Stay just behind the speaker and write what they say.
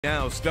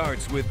Now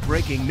starts with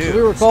breaking news. So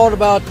we were called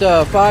about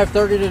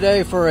 5:30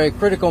 today for a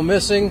critical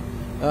missing.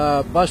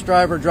 Bus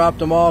driver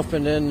dropped him off,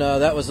 and then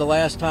that was the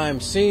last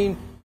time seen.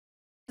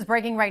 It's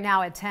breaking right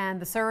now at 10.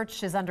 The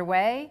search is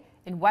underway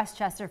in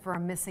Westchester for a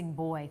missing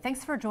boy.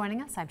 Thanks for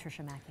joining us. I'm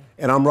Tricia Mackey.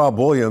 And I'm Rob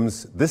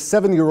Williams. This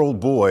 7-year-old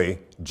boy,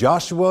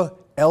 Joshua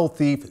L.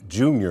 Thief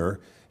Jr.,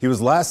 he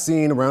was last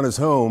seen around his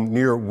home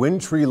near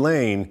Windtree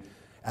Lane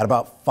at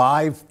about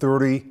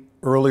 5:30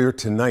 earlier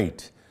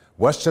tonight.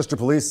 Westchester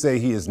police say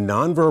he is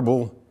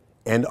nonverbal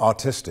and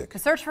autistic. The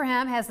search for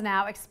him has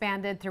now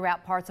expanded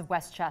throughout parts of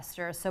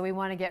Westchester, so we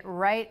want to get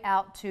right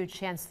out to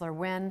Chancellor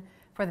Wynn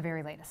for the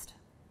very latest.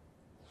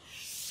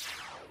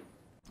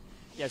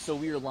 Yeah, so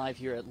we are live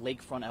here at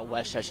Lakefront at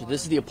Westchester.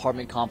 This is the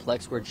apartment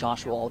complex where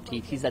Joshua L.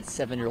 Thief, he's that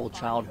 7-year-old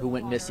child who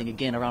went missing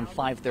again around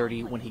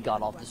 5:30 when he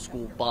got off the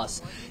school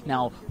bus.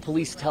 Now,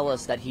 police tell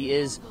us that he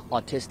is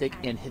autistic,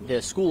 and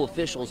the school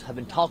officials have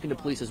been talking to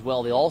police as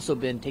well. They've also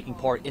been taking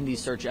part in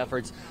these search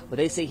efforts, but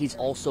they say he's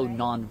also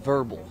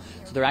nonverbal.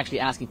 So they're actually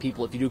asking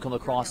people, if you do come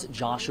across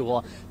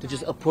Joshua, to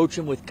just approach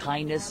him with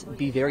kindness,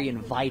 be very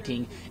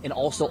inviting, and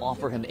also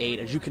offer him aid.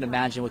 As you can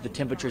imagine, with the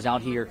temperatures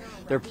out here,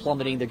 they're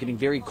plummeting, they're getting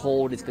very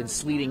cold, it's been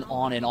sleeting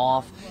on and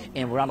off,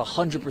 and we're not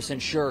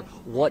 100% sure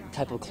what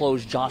type of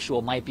clothes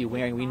Joshua might be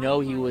wearing. We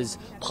know he was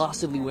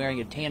possibly wearing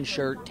a tan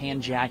shirt,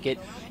 tan jacket,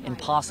 and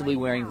possibly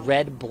wearing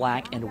red,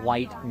 black, and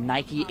white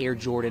Nike Air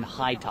Jordan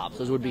high tops.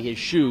 Those would be his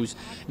shoes.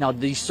 Now,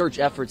 these search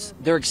efforts,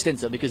 they're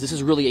extensive because this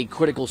is really a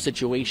critical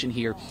situation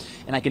here,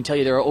 and I can tell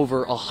you there are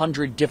over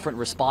 100 different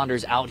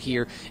responders out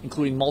here,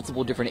 including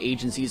multiple different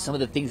agencies. Some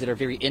of the things that are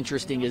very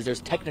interesting is there's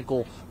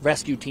technical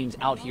rescue teams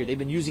out here. They've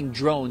been using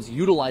drones,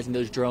 utilizing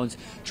those drones,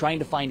 trying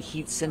to find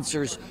heat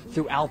sensors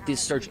throughout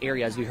this search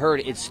area. As we heard,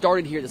 it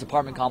started here at this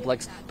apartment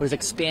complex, but has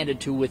expanded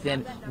to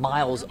within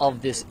miles of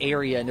this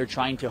area, and they're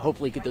trying to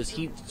hopefully get those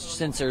heat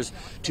sensors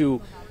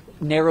to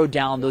narrow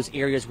down those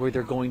areas where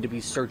they're going to be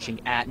searching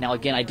at. Now,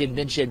 again, I did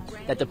mention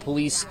that the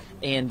police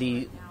and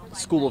the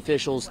school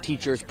officials,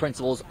 teachers,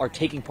 principals are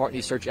taking part in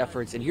these search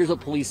efforts, and here's what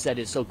police said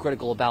is so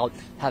critical about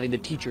having the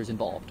teachers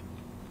involved.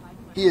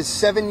 He is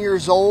 7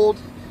 years old.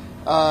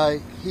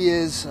 He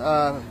is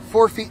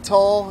 4 feet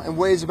tall and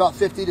weighs about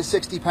 50 to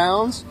 60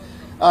 pounds.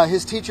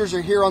 His teachers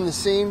are here on the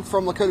scene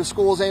from Lakota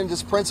Schools and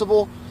his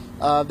principal.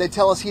 They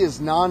tell us he is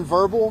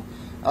nonverbal.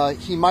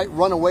 He might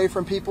run away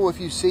from people if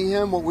you see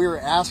him. What we're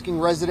asking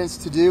residents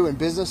to do and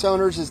business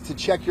owners is to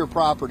check your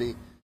property.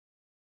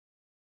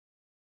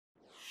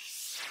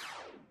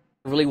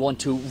 I really want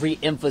to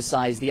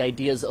re-emphasize the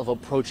ideas of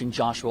approaching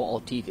Joshua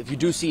L. Thief. If you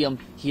do see him,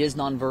 he is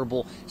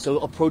nonverbal, so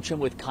approach him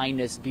with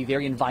kindness, be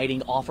very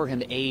inviting, offer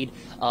him aid.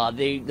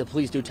 The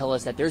police do tell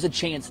us that there's a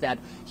chance that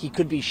he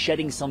could be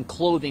shedding some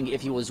clothing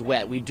if he was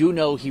wet. We do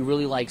know he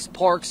really likes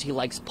parks, he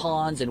likes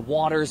ponds and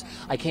waters.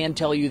 I can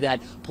tell you that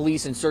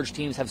police and search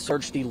teams have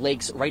searched the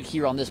lakes right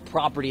here on this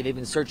property. They've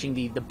been searching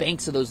the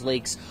banks of those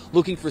lakes,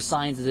 looking for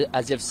signs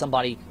as if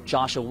somebody,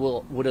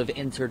 Joshua, would have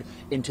entered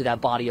into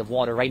that body of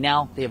water. Right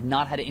now, they have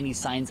not had any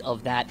signs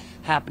of that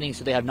happening,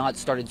 so they have not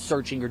started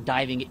searching or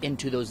diving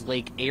into those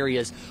lake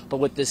areas.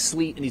 But with this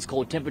sleet and these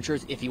cold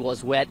temperatures, if he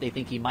was wet, they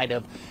think he might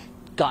have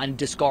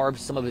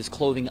discarded some of his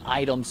clothing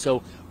items.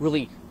 So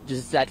really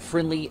just that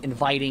friendly,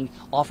 inviting,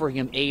 offering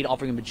him aid,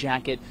 offering him a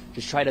jacket,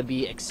 just try to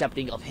be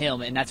accepting of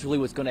him, and that's really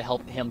what's going to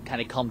help him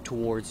kind of come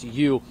towards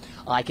you.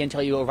 I can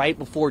tell you right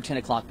before 10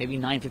 o'clock, maybe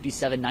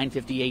 9:57,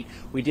 9:58,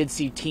 we did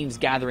see teams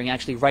gathering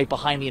actually right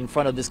behind me in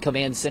front of this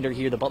command center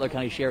here, the Butler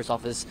County Sheriff's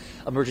Office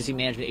Emergency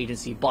Management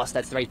Agency bus,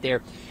 that's right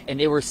there, and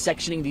they were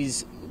sectioning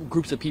these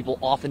groups of people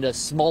off into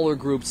smaller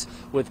groups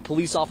with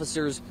police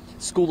officers,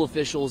 school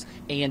officials,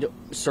 and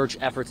search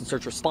efforts and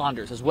search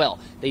responders as well.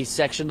 They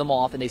sectioned them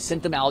off and they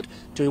sent them out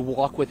to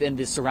walk within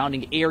the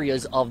surrounding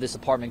areas of this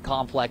apartment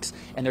complex,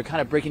 and they're kind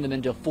of breaking them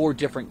into 4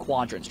 different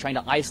quadrants, trying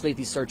to isolate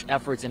these search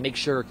efforts and make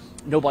sure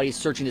nobody's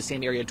searching the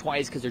same area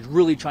twice, because they're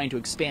really trying to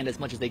expand as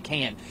much as they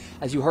can.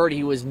 As you heard,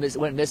 he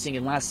went missing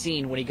and last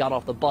seen when he got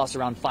off the bus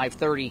around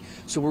 5:30,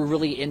 so we're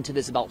really into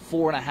this about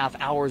 4.5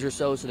 hours or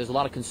so, so there's a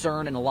lot of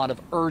concern and a lot of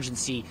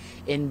urgency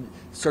in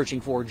searching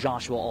for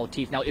Joshua L.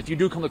 Thief. Now, if you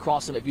do come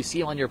across him, if you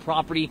see him on your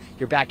property,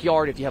 your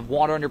backyard, if you have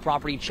water on your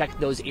property, check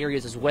those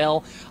areas as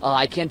well.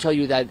 I can tell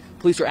you that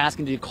police are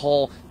asking you to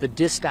call the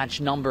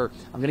dispatch number.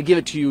 I'm going to give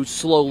it to you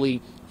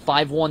slowly,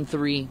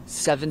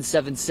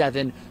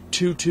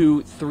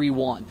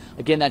 513-777-2231.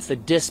 Again, that's the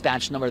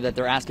dispatch number that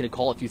they're asking to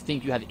call if you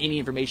think you have any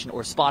information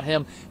or spot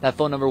him. That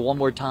phone number, one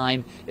more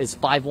time, is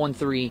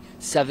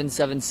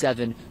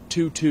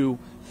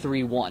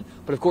 513-777-2231.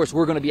 But of course,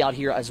 we're going to be out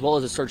here as well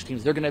as the search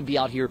teams. They're going to be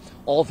out here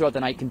all throughout the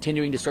night,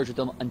 continuing to search with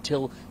them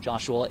until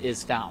Joshua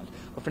is found.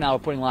 But for now, we're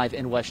putting live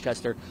in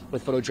Westchester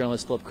with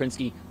photojournalist Philip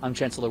Krinsky. I'm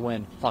Chancellor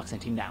Wynn, Fox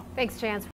 19 Now. Thanks, Chance.